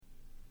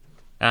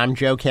I'm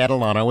Joe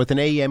Catalano with an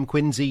AM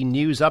Quincy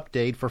news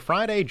update for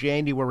Friday,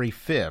 January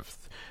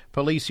 5th.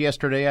 Police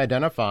yesterday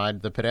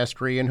identified the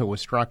pedestrian who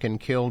was struck and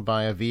killed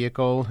by a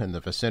vehicle in the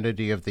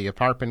vicinity of the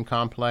apartment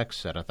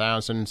complex at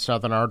 1000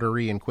 Southern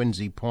Artery in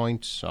Quincy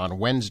Point on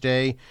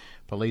Wednesday.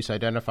 Police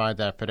identified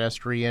that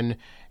pedestrian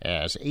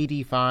as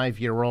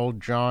 85-year-old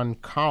John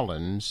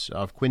Collins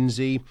of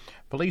Quincy.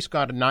 Police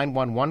got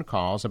 911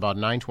 calls about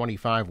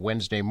 9:25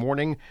 Wednesday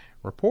morning,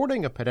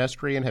 reporting a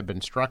pedestrian had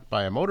been struck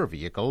by a motor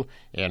vehicle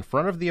in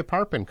front of the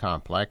apartment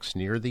complex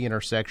near the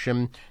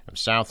intersection of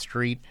South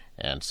Street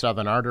and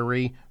Southern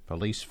Artery.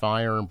 Police,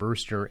 fire, and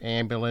Brewster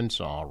ambulance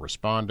all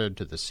responded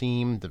to the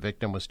scene. The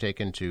victim was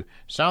taken to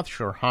South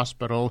Shore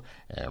Hospital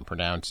and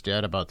pronounced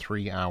dead about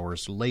 3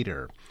 hours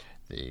later.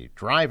 The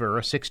driver,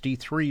 a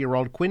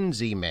 63-year-old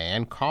Quincy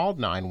man, called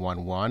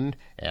 911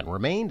 and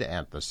remained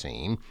at the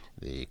scene.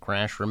 The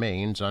crash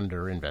remains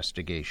under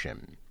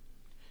investigation.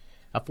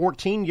 A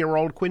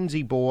 14-year-old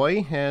Quincy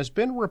boy has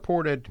been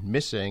reported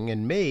missing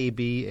and may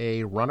be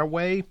a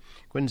runaway.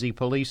 Quincy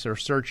police are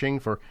searching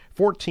for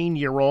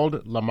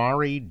 14-year-old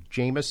Lamari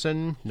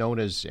Jameson, known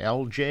as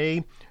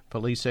LJ.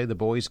 Police say the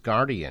boy's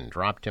guardian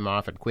dropped him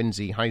off at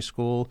Quincy High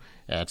School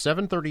at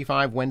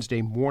 7:35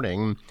 Wednesday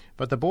morning,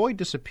 but the boy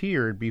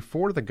disappeared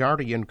before the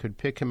guardian could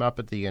pick him up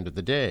at the end of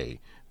the day.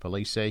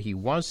 Police say he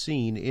was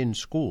seen in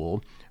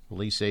school.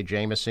 Police say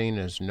Jameson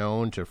is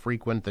known to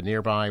frequent the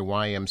nearby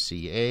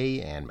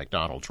YMCA and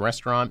McDonald's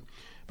restaurant,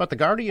 but the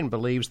guardian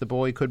believes the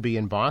boy could be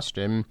in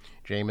Boston.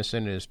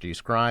 Jameson is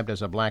described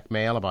as a black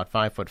male, about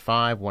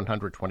 5'5",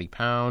 120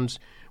 pounds,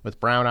 with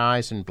brown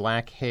eyes and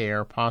black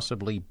hair,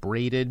 possibly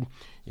braided.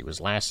 He was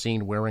last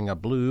seen wearing a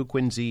blue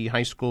Quincy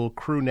High School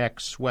crew neck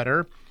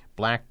sweater,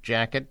 black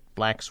jacket,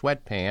 black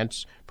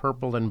sweatpants,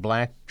 purple and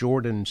black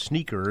Jordan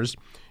sneakers,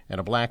 and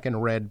a black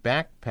and red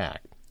backpack.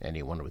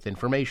 Anyone with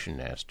information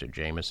as to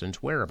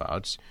Jameson's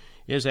whereabouts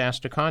is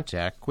asked to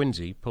contact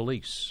Quincy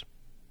Police.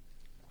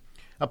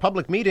 A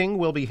public meeting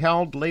will be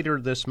held later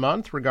this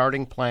month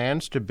regarding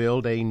plans to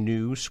build a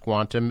new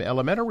Squantum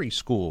elementary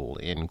school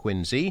in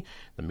Quincy.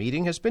 The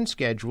meeting has been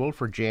scheduled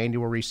for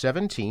January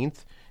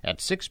 17th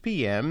at 6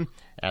 p.m.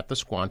 at the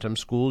Squantum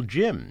School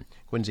Gym.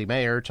 Quincy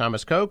Mayor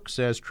Thomas Koch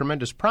says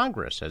tremendous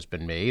progress has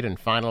been made in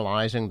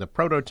finalizing the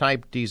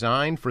prototype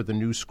design for the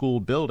new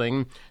school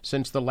building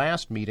since the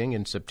last meeting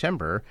in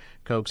September.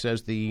 Koch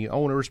says the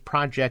owner's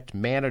project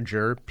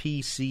manager,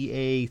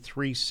 PCA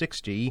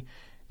 360,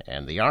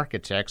 and the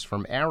architects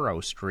from Arrow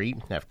Street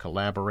have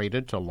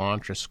collaborated to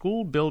launch a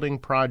school building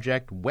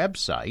project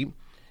website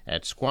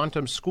at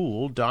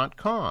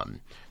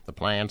squantumschool.com. The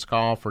plans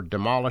call for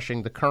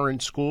demolishing the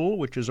current school,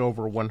 which is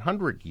over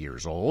 100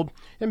 years old,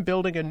 and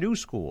building a new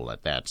school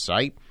at that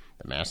site.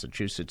 The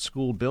Massachusetts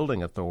School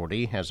Building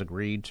Authority has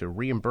agreed to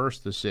reimburse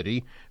the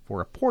city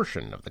for a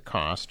portion of the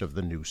cost of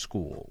the new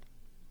school.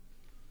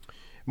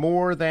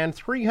 More than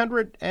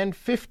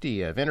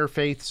 350 of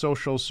Interfaith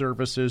Social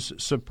Services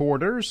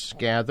supporters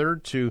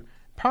gathered to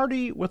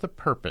party with a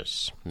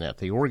purpose at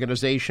the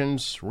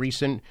organization's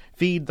recent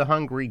Feed the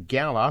Hungry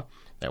Gala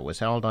that was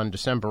held on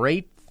December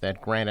 8th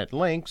at Granite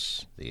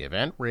Links. The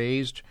event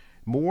raised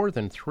more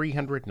than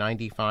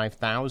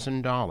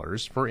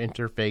 $395,000 for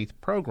interfaith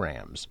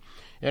programs.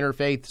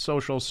 Interfaith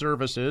Social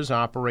Services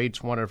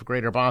operates one of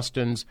Greater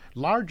Boston's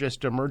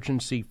largest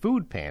emergency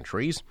food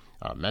pantries,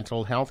 a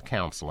mental health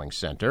counseling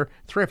center,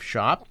 thrift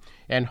shop,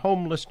 and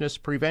homelessness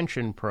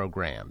prevention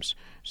programs.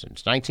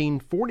 Since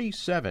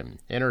 1947,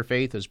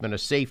 Interfaith has been a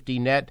safety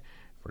net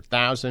for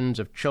thousands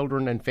of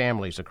children and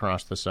families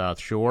across the South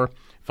Shore.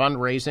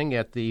 Fundraising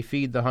at the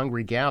Feed the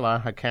Hungry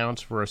Gala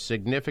accounts for a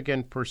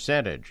significant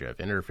percentage of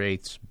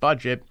Interfaith's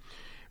budget.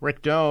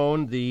 Rick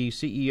Doan, the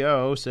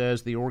CEO,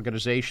 says the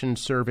organization's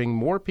serving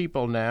more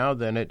people now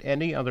than at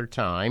any other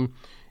time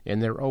in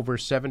their over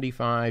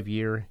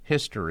 75-year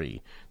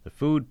history. The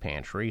food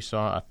pantry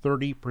saw a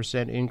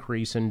 30%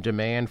 increase in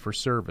demand for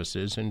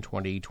services in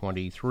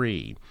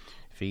 2023.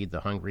 Feed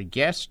the Hungry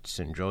guests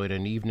enjoyed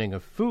an evening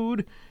of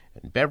food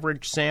and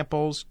beverage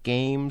samples,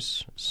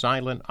 games,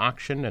 silent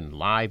auction, and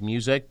live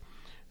music.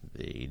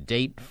 The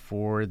date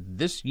for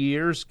this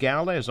year's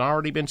gala has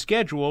already been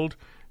scheduled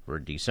for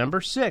December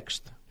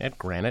 6th at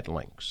Granite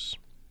Links.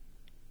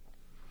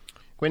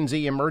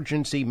 Quincy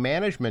Emergency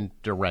Management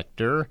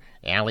Director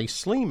Allie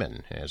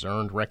Sleeman has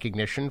earned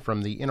recognition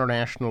from the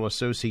International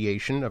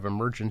Association of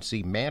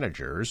Emergency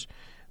Managers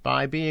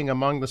by being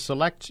among the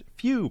select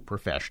few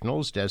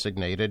professionals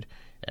designated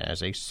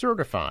as a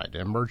certified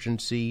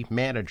emergency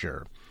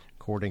manager.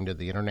 According to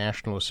the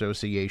International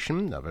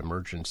Association of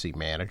Emergency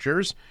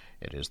Managers,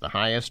 it is the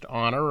highest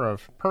honor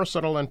of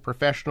personal and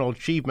professional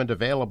achievement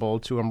available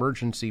to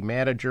emergency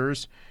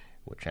managers,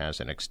 which has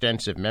an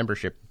extensive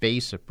membership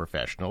base of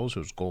professionals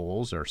whose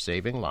goals are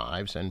saving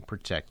lives and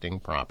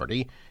protecting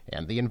property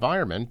and the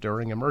environment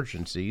during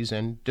emergencies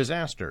and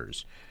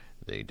disasters.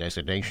 The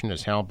designation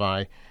is held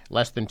by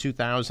less than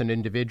 2,000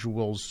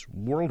 individuals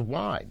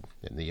worldwide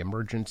in the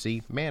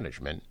emergency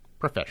management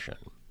profession.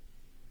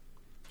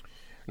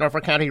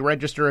 Norfolk County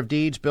Register of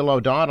Deeds Bill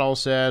O'Donnell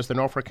says the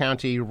Norfolk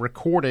County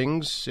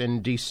recordings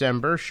in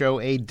December show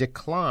a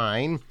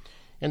decline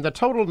in the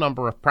total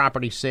number of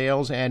property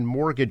sales and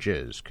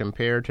mortgages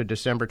compared to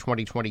December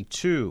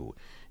 2022.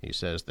 He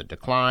says the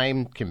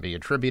decline can be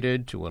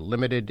attributed to a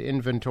limited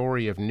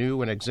inventory of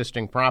new and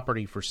existing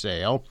property for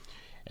sale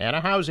and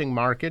a housing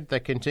market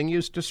that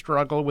continues to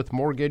struggle with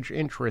mortgage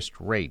interest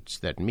rates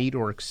that meet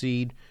or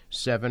exceed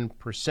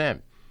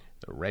 7%.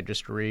 The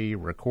registry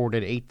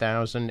recorded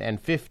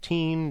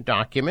 8,015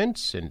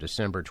 documents in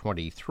December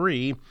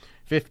 23,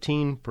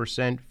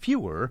 15%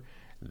 fewer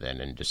than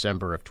in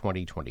December of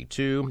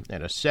 2022,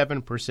 and a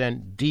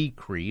 7%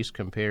 decrease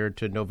compared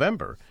to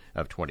November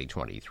of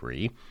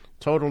 2023.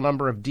 Total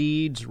number of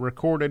deeds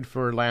recorded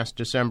for last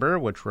December,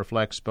 which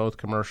reflects both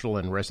commercial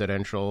and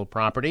residential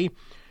property,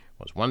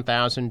 was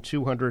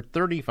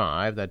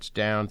 1,235. That's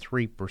down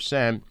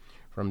 3%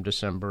 from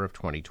December of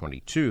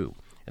 2022.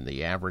 And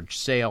the average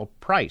sale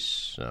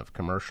price of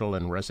commercial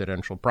and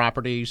residential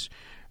properties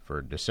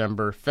for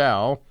December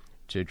fell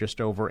to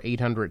just over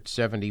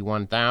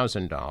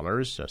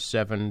 $871,000, a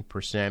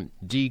 7%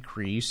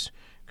 decrease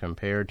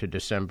compared to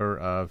December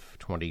of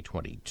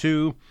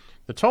 2022.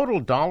 The total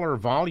dollar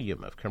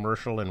volume of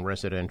commercial and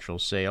residential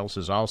sales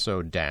is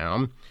also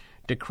down,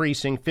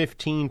 decreasing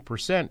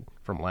 15%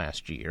 from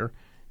last year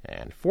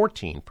and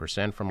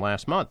 14% from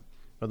last month.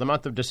 For the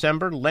month of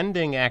December,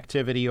 lending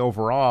activity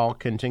overall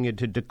continued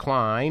to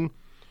decline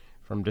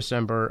from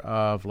December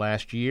of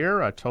last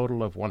year. A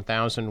total of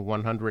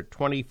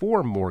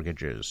 1,124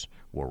 mortgages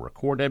were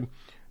recorded.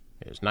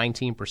 It is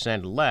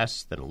 19%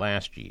 less than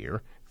last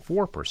year,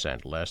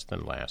 4% less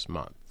than last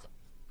month.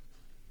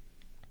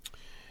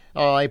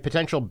 A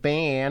potential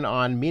ban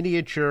on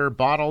miniature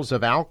bottles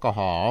of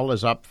alcohol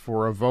is up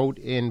for a vote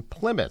in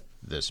Plymouth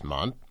this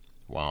month.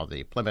 While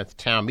the Plymouth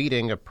Town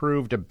Meeting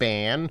approved a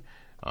ban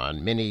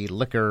on mini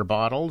liquor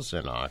bottles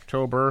in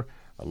October,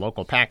 a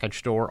local package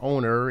store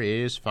owner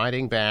is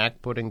fighting back,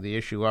 putting the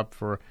issue up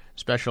for a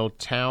special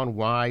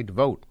town-wide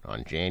vote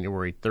on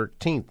January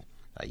 13th.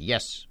 A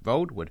yes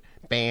vote would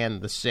ban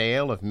the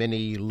sale of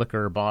mini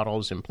liquor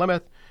bottles in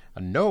Plymouth. A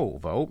no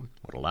vote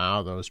would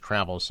allow those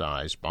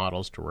travel-sized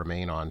bottles to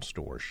remain on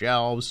store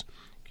shelves.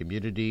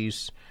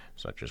 Communities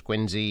such as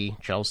Quincy,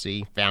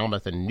 Chelsea,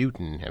 Falmouth, and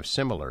Newton have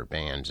similar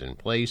bans in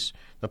place.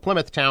 The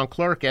Plymouth town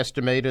clerk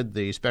estimated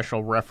the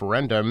special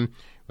referendum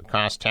would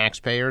cost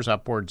taxpayers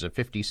upwards of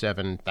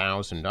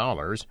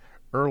 $57,000.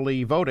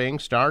 Early voting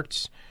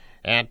starts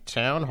at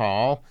Town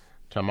Hall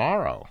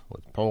tomorrow,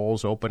 with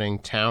polls opening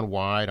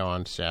town-wide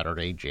on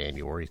Saturday,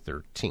 January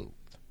 13th.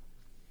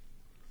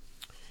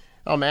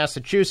 Well,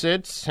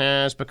 Massachusetts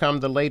has become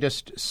the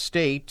latest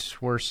state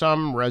where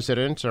some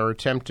residents are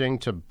attempting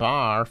to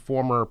bar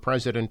former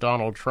President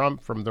Donald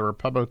Trump from the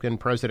Republican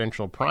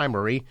presidential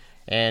primary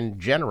and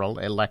general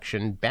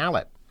election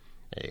ballot.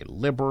 A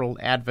liberal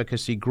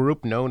advocacy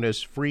group known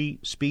as Free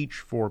Speech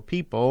for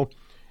People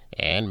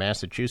and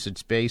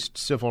Massachusetts-based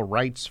civil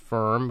rights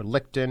firm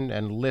Licton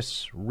and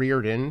Liss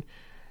Reardon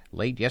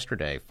late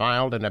yesterday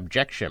filed an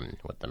objection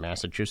with the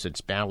Massachusetts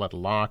Ballot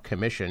Law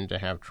Commission to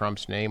have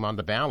Trump's name on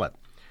the ballot.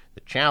 The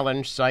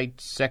challenge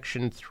cites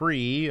Section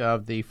 3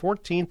 of the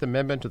 14th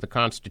Amendment to the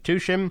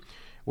Constitution,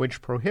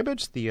 which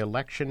prohibits the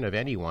election of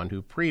anyone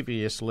who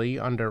previously,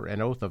 under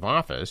an oath of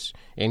office,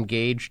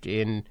 engaged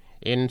in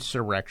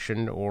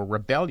insurrection or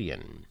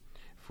rebellion.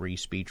 Free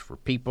Speech for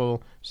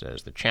People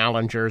says the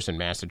challengers in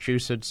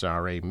Massachusetts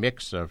are a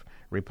mix of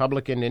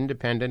Republican,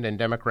 Independent, and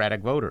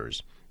Democratic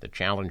voters. The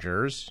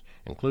challengers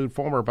include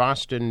former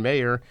Boston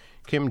Mayor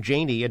Kim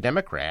Janey, a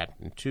Democrat,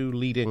 and two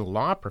leading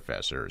law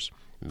professors.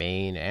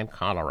 Maine and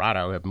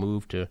Colorado have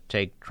moved to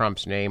take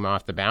Trump's name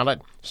off the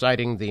ballot,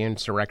 citing the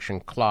insurrection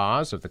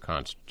clause of the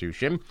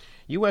Constitution.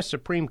 U.S.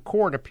 Supreme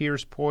Court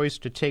appears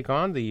poised to take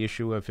on the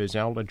issue of his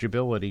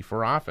eligibility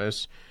for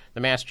office. The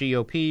Mass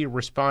GOP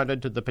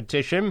responded to the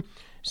petition,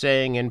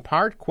 saying in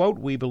part, quote,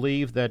 "We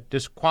believe that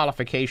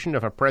disqualification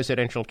of a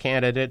presidential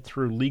candidate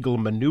through legal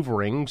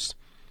maneuverings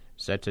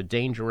sets a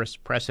dangerous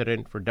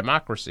precedent for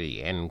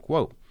democracy," end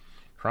quote.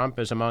 Trump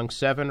is among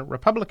 7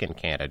 Republican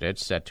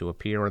candidates set to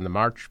appear in the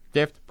March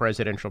 5th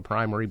presidential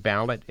primary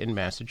ballot in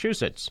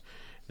Massachusetts.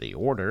 The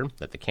order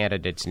that the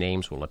candidates'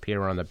 names will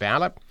appear on the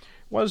ballot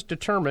was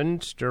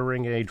determined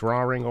during a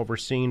drawing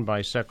overseen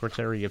by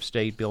Secretary of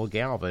State Bill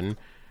Galvin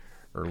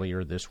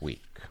earlier this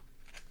week.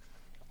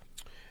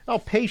 Well,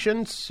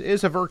 patience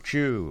is a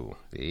virtue.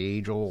 The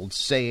age-old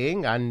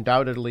saying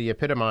undoubtedly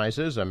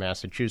epitomizes a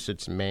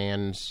Massachusetts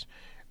man's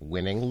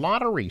winning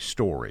lottery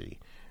story.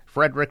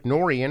 Frederick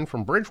Norian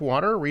from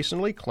Bridgewater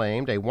recently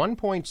claimed a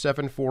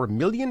 $1.74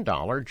 million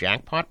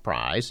jackpot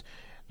prize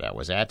that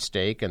was at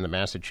stake in the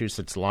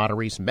Massachusetts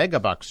Lottery's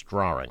Megabucks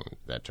drawing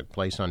that took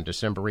place on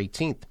December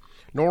 18th.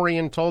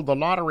 Norian told the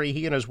lottery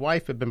he and his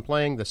wife had been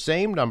playing the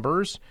same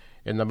numbers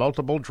in the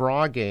multiple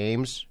draw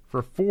games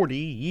for 40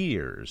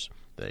 years.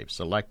 They've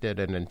selected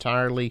an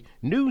entirely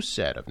new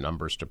set of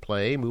numbers to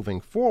play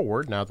moving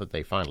forward now that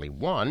they finally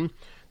won.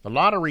 The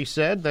lottery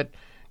said that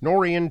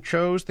Norian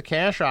chose the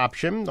cash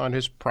option on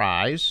his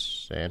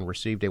prize and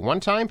received a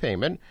one-time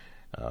payment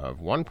of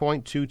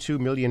 $1.22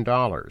 million.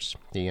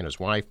 He and his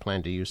wife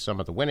plan to use some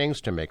of the winnings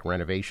to make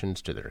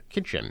renovations to their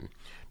kitchen.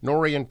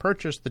 Norian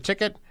purchased the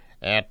ticket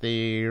at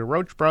the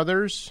Roach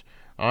Brothers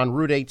on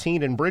Route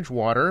 18 in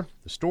Bridgewater.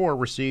 The store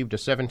received a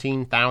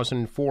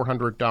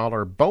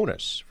 $17,400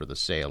 bonus for the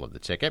sale of the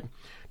ticket.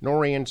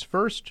 Norian's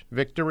first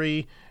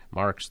victory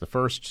marks the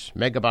first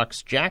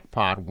Megabucks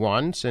jackpot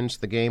won since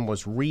the game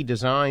was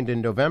redesigned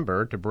in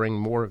November to bring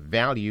more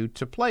value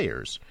to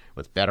players,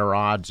 with better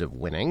odds of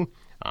winning,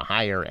 a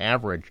higher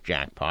average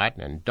jackpot,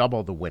 and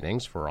double the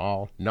winnings for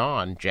all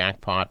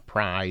non-jackpot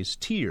prize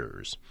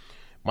tiers.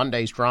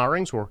 Monday's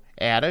drawings were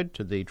added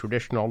to the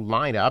traditional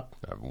lineup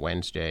of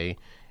Wednesday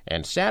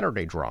and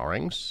Saturday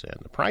drawings, and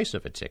the price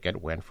of a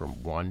ticket went from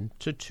 $1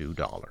 to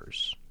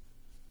 $2.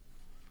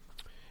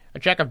 A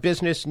check of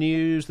business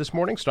news this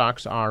morning.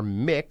 Stocks are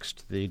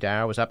mixed. The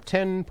Dow is up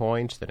 10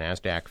 points. The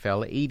Nasdaq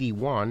fell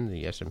 81.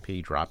 The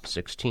S&P dropped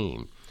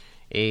 16.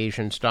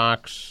 Asian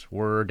stocks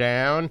were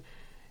down,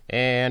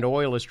 and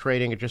oil is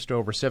trading at just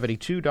over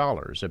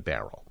 $72 a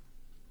barrel.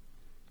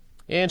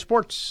 In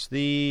sports,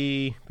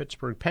 the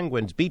Pittsburgh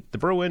Penguins beat the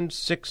Bruins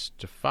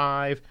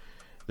 6-5.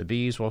 The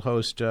Bees will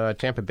host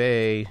Tampa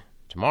Bay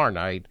tomorrow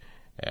night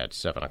at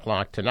 7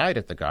 o'clock. Tonight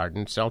at the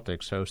Garden,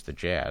 Celtics host the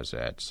Jazz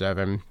at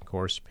 7. Of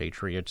course,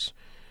 Patriots'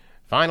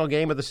 final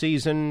game of the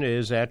season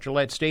is at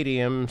Gillette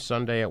Stadium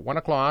Sunday at 1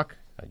 o'clock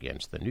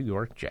against the New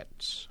York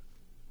Jets.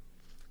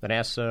 The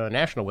NASA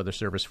National Weather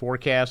Service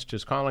forecast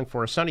is calling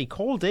for a sunny,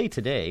 cold day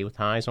today with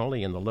highs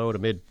only in the low to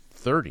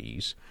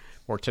mid-30s.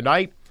 For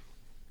tonight,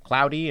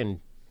 cloudy and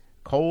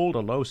cold, a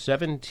low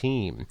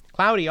 17.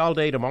 Cloudy all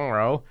day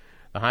tomorrow,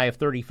 a high of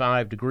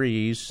 35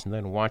 degrees. And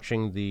then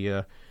watching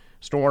the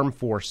storm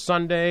for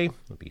Sunday.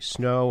 There'll be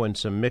snow and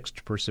some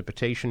mixed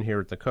precipitation here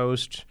at the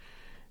coast.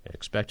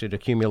 Expected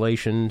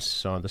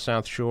accumulations on the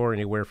South Shore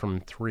anywhere from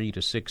 3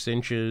 to 6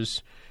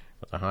 inches,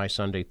 with a high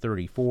Sunday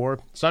 34.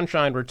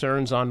 Sunshine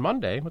returns on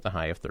Monday with a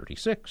high of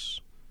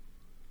 36.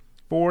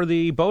 For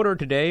the boater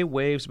today,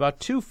 waves about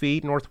 2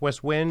 feet,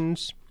 northwest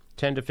winds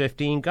 10 to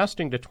 15,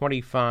 gusting to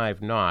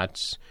 25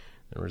 knots.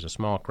 There is a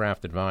small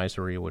craft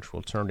advisory which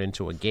will turn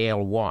into a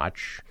gale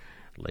watch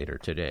later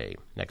today.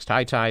 Next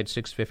high tide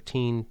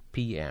 6:15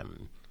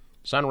 p.m.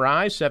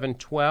 Sunrise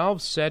 7:12,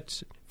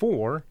 sets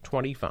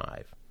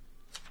 4:25.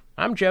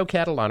 I'm Joe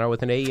Catalano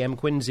with an AM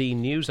Quincy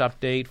news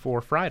update for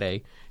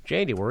Friday,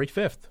 January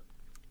 5th.